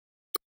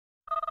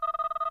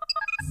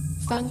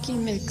Funky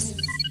mix.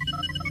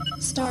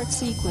 Start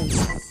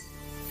sequence.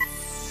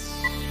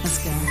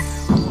 Let's go.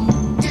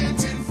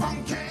 Getting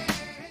funky.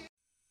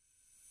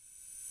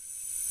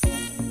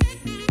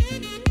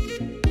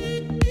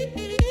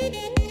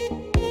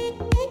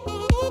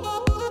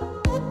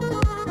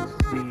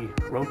 The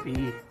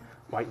Roffie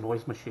white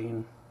noise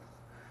machine.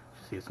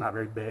 See, it's not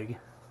very big.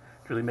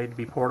 It's really made to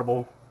be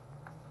portable.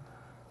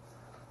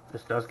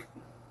 This does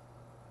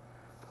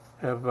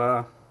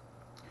have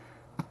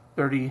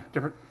 30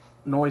 different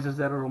noises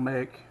that it'll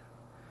make.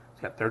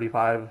 It's got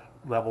 35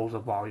 levels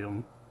of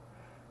volume.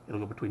 It'll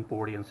go between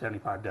 40 and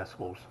 75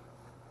 decibels.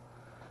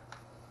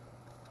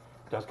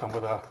 It does come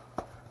with a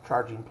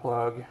charging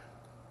plug.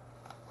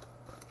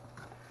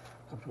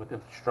 Comes with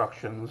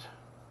instructions.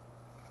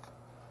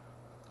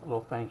 A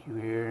little thank you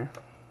here.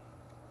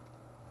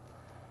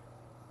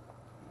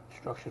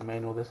 Instruction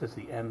manual. This is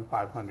the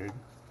N500.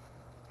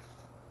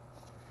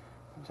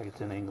 Looks like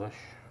it's in English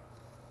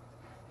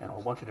and a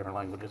whole bunch of different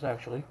languages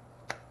actually.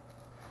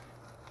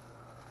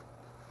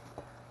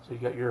 So you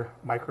got your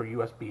micro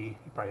USB. You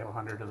probably have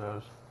 100 of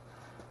those.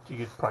 So you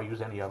could probably use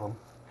any of them.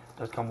 It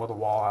does come with a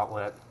wall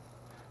outlet,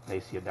 an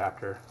AC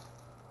adapter.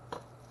 So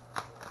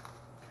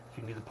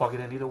you can either plug it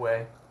in either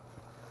way.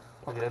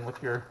 Plug it in with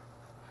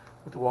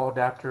the wall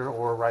adapter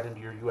or right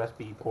into your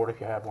USB port if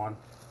you have one.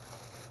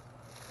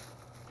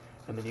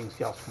 And then you can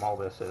see how small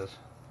this is.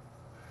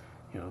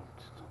 You know,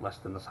 it's less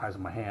than the size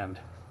of my hand.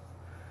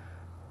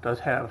 It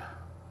does have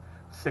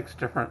 6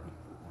 different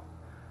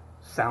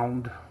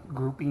sound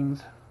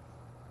groupings.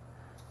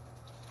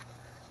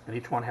 And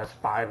each one has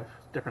 5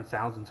 different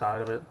sounds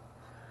inside of it.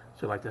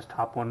 So like this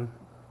top one,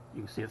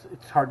 you can see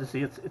it's hard to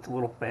see, it's a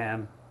little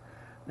fan.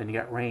 Then you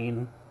got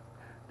rain,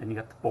 then you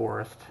got the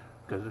forest,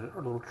 because there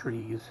are little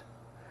trees.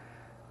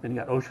 Then you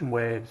got ocean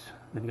waves,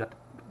 then you got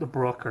the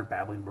brook or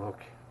babbling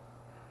brook,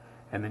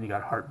 and then you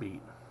got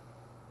heartbeat.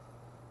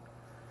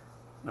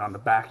 And on the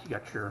back you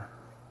got your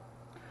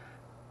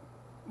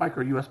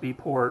micro USB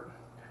port,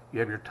 you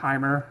have your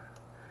timer,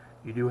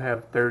 you do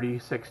have 30,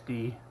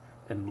 60,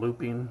 and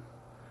looping,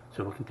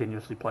 so it'll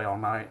continuously play all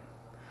night.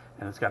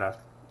 And it's got a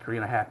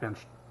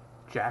 3.5-inch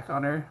jack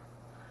on there,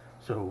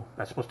 so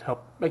that's supposed to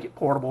help make it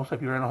portable. So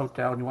if you're in a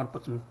hotel and you want to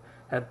put some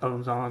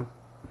headphones on,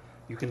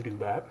 you can do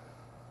that.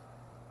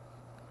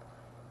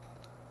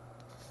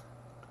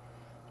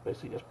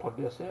 Basically just plug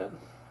this in.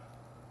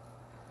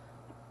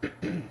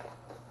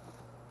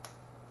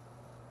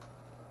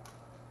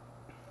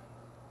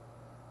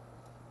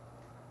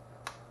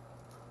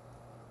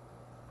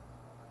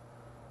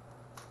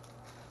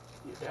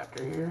 The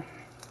adapter here.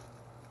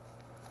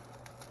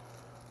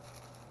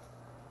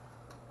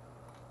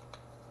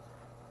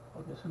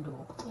 Plug this into the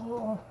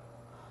wall.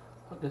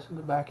 Plug this in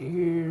the back of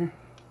here.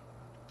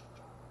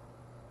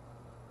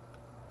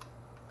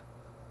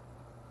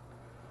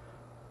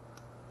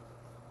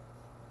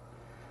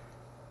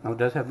 Now it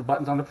does have the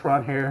buttons on the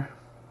front here.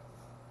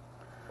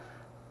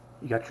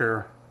 You got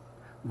your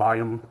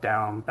volume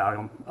down,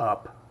 volume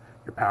up,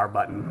 your power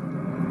button.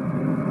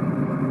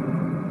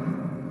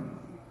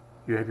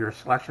 You have your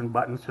selection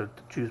button, so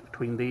to choose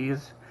between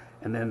these,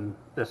 and then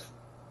this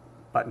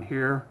button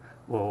here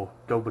will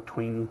go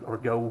between, or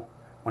go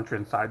once you're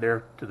inside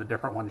there, to the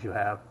different ones you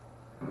have.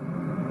 So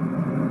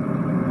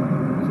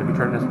if you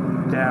turn this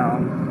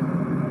down,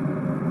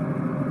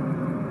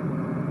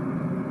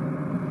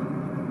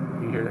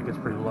 here that gets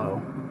pretty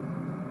low.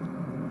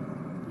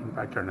 You can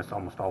probably turn this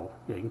almost all,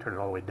 yeah, you can turn it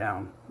all the way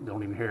down. You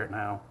don't even hear it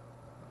now.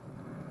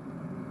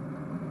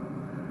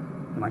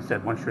 And like I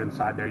said, once you're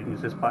inside there, you can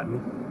use this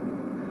button.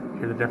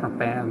 Hear the different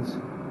fans.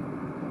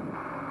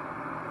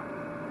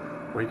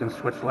 Where you can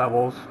switch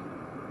levels.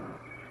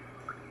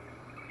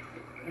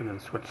 And then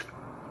switch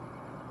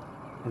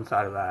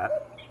inside of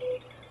that.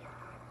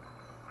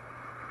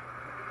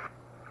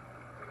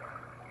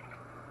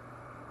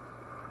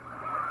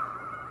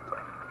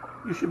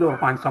 You should be able to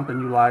find something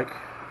you like.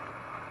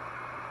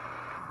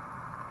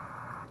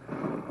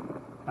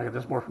 I got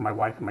this more for my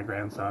wife and my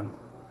grandson.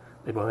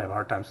 They both have a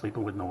hard time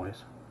sleeping with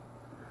noise.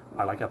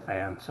 I like a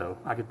fan, so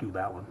I could do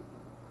that one.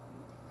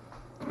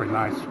 It's pretty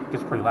nice. It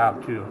gets pretty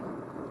loud too,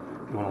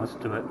 if you want to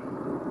listen to it.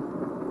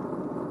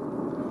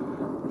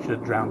 Should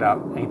have drowned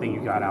out anything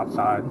you got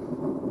outside.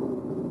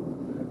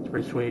 It's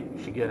pretty sweet.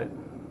 You should get it.